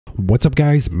What's up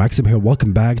guys, Maxim here,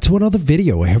 welcome back to another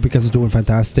video. I hope you guys are doing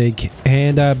fantastic.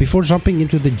 And before jumping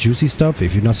into the juicy stuff,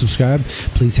 if you're not subscribed,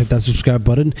 please hit that subscribe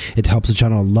button. It helps the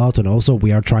channel a lot, and also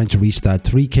we are trying to reach that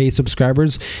 3K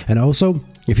subscribers. And also,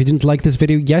 if you didn't like this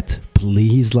video yet,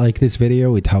 please like this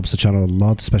video. It helps the channel a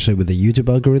lot, especially with the YouTube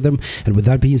algorithm. And with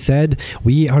that being said,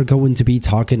 we are going to be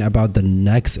talking about the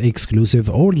next exclusive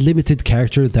or limited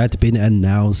character that's been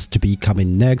announced to be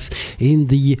coming next in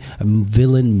the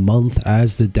villain month,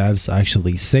 as the devs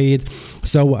actually say it.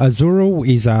 So Azuro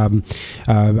is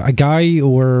a guy,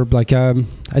 or like a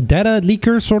data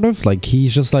leaker, sort of. Like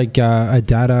he's just like a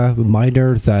data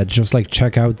miner that just like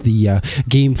check out the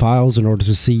game files in order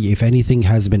to see if anything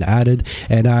has been added.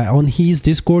 And on his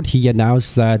Discord, he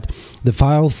announced that the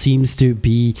file seems to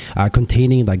be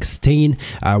containing like Stain,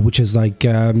 which is like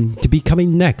to be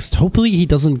coming next. Hopefully he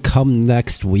doesn't come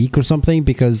next week or something,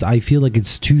 because I feel like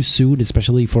it's too soon,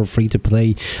 especially for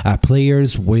free-to-play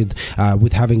players with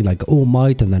having like All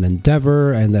Might and then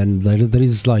Endeavor, and then there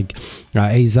is like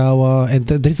Aizawa, and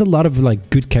there's a lot of like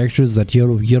good characters that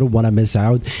you don't want to miss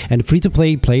out. And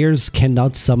free-to-play players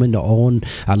cannot summon on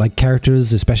like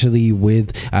characters, especially with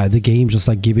the game just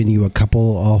like giving you a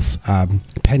couple of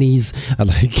pennies.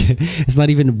 Like it's not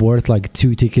even worth like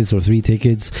 2 tickets or 3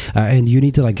 tickets, and you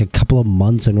need to like a couple of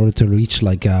months in order to reach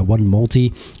like one multi,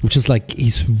 which is like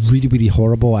is really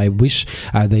horrible. I wish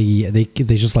they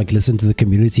just like listen to the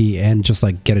community and just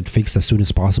like get it fixed as soon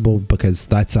as possible, because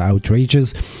that's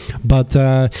outrageous. But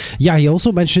yeah, he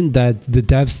also mentioned that the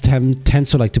devs tend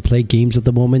to like to play games at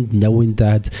the moment, knowing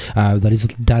that there is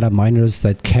data miners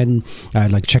that can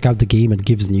like check out the game and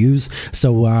gives news.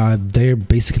 So they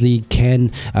basically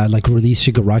can like release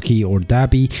Shigaraki or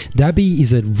Dabi. Dabi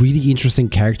is a really interesting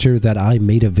character that I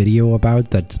made a video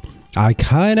about, that I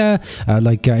kind of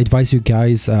advise you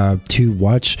guys to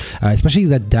watch, especially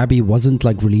that Dabi wasn't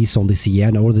like released on the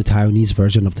CN or the Taiwanese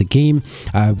version of the game,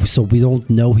 so we don't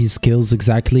know his skills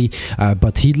exactly,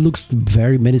 but he looks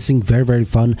very menacing, very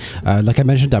fun. Like I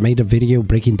mentioned, I made a video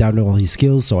breaking down all his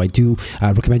skills, so I do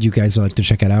recommend you guys like to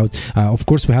check it out. Of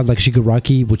course, we have like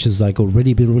Shigaraki, which is like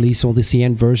already been released on the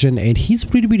CN version, and he's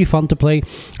really fun to play,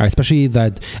 especially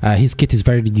that his kit is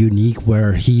very unique,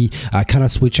 where he kind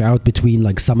of switch out between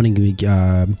like summoning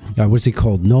what's it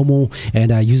called, normal,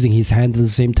 and using his hand at the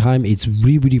same time. It's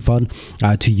really fun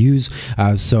to use.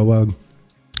 So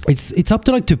it's up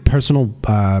to like to personal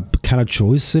kind of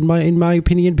choice in my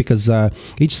opinion, because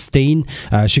each Stain,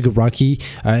 Shigaraki,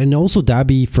 and also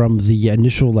Dabi from the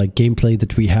initial like gameplay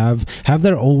that we have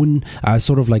their own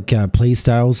sort of like play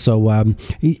style. So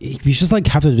you just like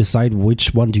have to decide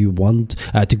which one do you want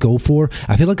to go for.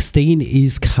 I feel like Stain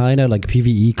is kind of like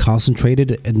PvE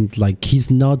concentrated, and like he's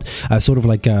not sort of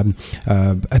like an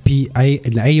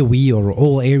AoE or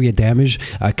all area damage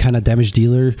kind of damage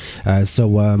dealer.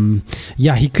 So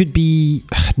yeah, he could be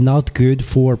not good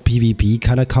for PvP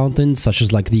kind of content, such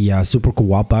as like the super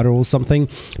co-op battle or something,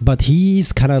 but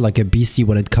he's kind of like a beastie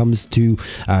when it comes to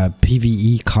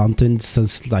PvE content,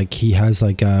 since like he has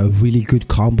like a really good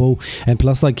combo, and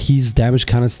plus like his damage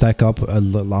kind of stack up a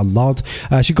lot.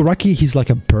 Shigaraki, he's like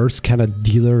a burst kind of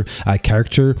dealer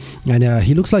character, and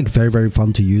he looks like very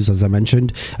fun to use, as I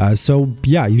mentioned. So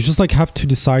yeah, you just like have to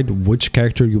decide which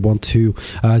character you want to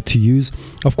use.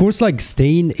 Of course, like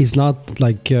Stain is not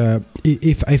like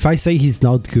if I say he's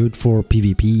not good for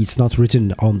PvP, it's not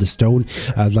written on the stone.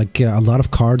 Like a lot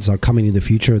of cards are coming in the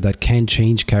future that can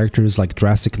change characters like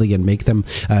drastically and make them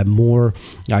more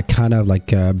kind of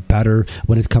like better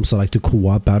when it comes to like the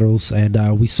co-op battles.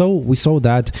 And we saw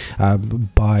that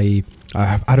by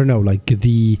I don't know, like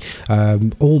the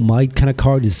All Might kind of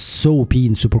card is so OP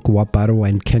in super co-op battle,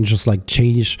 and can just like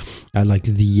change like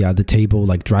the table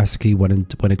like drastically when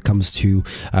it comes to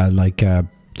like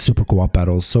super co-op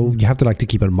battles. So you have to like to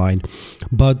keep it in mind.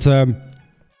 But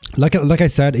like I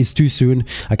said, it's too soon.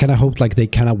 I kind of hope like they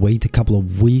kind of wait a couple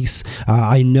of weeks.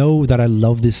 I know that I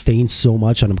love this Stain so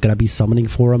much, and I'm gonna be summoning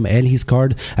for him and his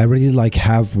card. I really like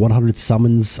have 100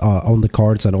 summons on the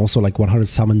cards, and also like 100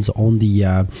 summons on the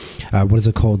what is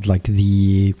it called, like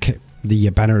the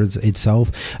banner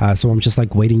itself. So I'm just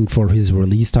like waiting for his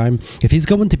release time. If he's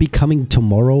going to be coming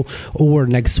tomorrow or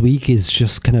next week, is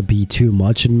just gonna be too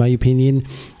much in my opinion.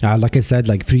 Like I said,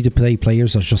 like free-to-play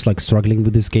players are just like struggling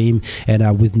with this game,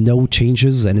 and with no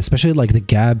changes, and especially like the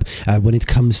gap when it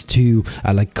comes to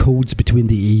like codes between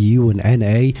the EU and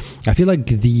NA. I feel like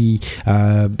the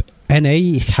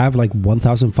NA have like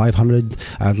 1,500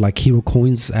 like hero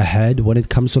coins ahead when it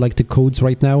comes to like the codes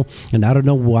right now, and I don't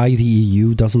know why the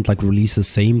EU doesn't like release the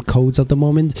same codes at the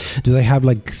moment. Do they have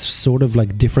like sort of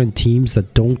like different teams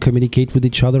that don't communicate with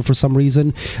each other for some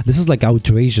reason? This is like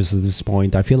outrageous at this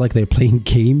point. I feel like they're playing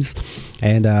games,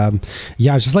 and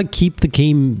yeah, just like keep the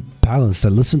game balanced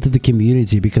and listen to the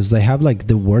community, because they have like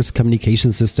the worst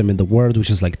communication system in the world, which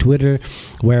is like Twitter,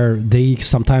 where they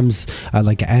sometimes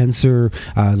like answer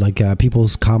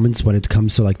people's comments when it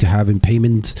comes to like to having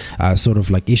payment sort of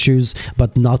like issues,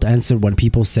 but not answer when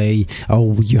people say,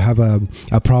 oh, you have a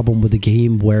problem with the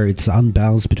game where it's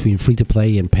unbalanced between free to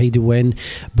play and pay to win.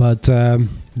 But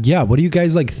yeah, what do you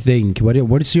guys like think?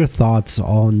 What is your thoughts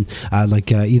on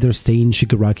either Stain,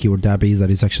 Shigaraki, or Dabi that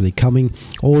is actually coming,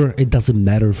 or it doesn't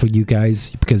matter for you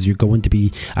guys because you're going to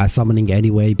be summoning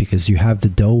anyway because you have the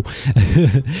dough?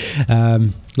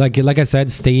 Like I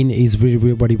said, Stain is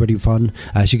really fun.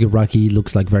 Shigaraki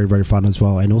looks like very fun as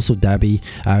well, and also Dabi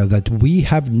that we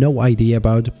have no idea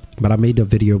about, but I made a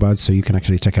video about, so you can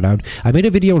actually check it out. I made a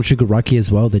video on Shigaraki as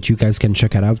well that you guys can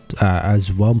check it out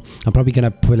as well. I'm probably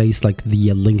gonna place like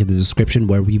the link in the description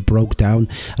where we broke down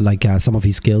like some of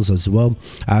his skills as well.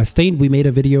 Stain, we made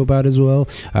a video about as well.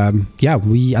 Yeah,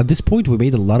 we at this point we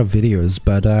made a lot of videos,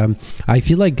 but I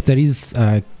feel like there is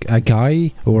a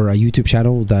guy or a YouTube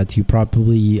channel that you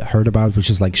probably heard about, which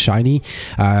is like Shiny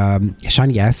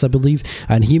S, I believe,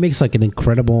 and he makes like an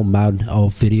incredible amount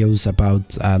of videos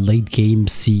about late game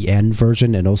CN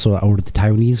version and also or the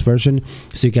Taiwanese version,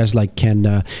 so you guys like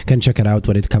can check it out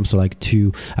when it comes to like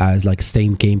Stain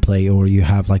gameplay, or you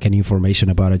have like any information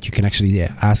about it, you can actually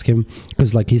ask him,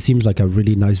 because like he seems like a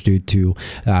really nice dude to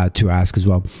ask as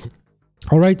well.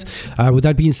 Alright, with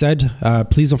that being said,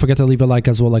 please don't forget to leave a like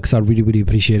as well, like I said, really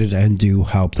appreciate it, and do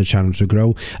help the channel to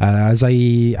grow. As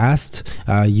I asked,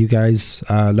 you guys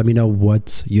let me know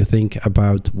what you think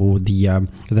about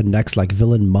the next like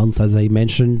villain month, as I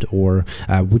mentioned, or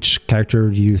which character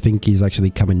do you think is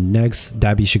actually coming next,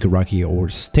 Dabi, Shigaraki, or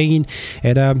Stain.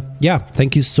 And yeah,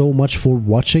 thank you so much for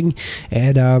watching,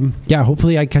 and yeah,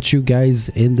 hopefully I catch you guys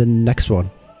in the next one.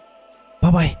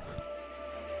 Bye bye.